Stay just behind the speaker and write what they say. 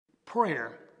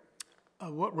Prayer,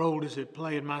 what role does it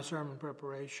play in my sermon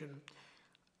preparation?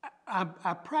 I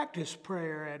practice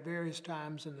prayer at various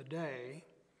times in the day.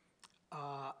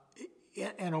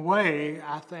 In a way,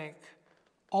 I think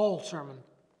all sermon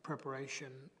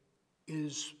preparation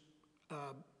is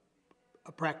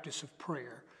a practice of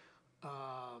prayer.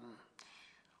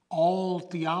 All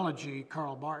theology,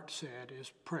 Karl Barth said, is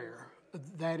prayer.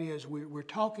 That is, we're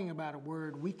talking about a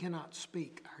word we cannot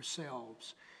speak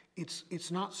ourselves.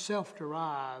 It's not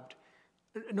self-derived,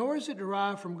 nor is it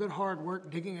derived from good hard work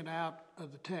digging it out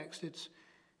of the text.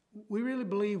 We really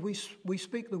believe we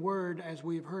speak the word as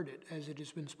we have heard it, as it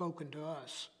has been spoken to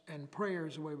us, and prayer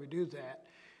is the way we do that.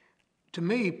 To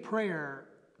me, prayer,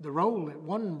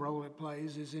 one role it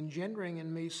plays is engendering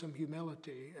in me some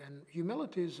humility, and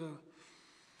humility is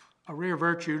a rare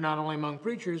virtue not only among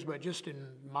preachers, but just in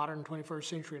modern 21st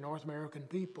century North American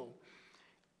people.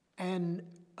 And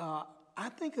I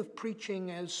think of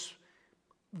preaching as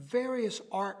various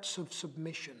arts of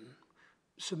submission,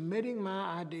 submitting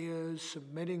my ideas,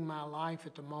 submitting my life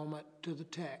at the moment to the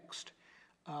text,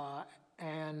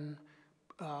 and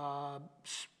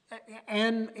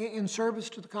in service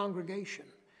to the congregation.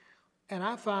 And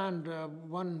I find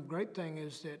one great thing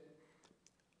is that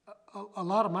a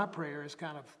lot of my prayer is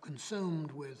kind of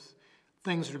consumed with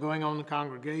things that are going on in the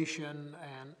congregation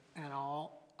and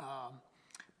all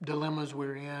dilemmas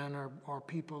we're in or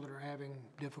people that are having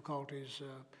difficulties.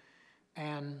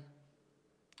 And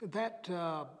that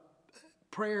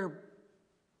prayer,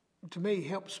 to me,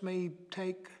 helps me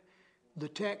take the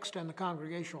text and the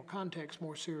congregational context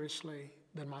more seriously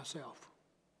than myself.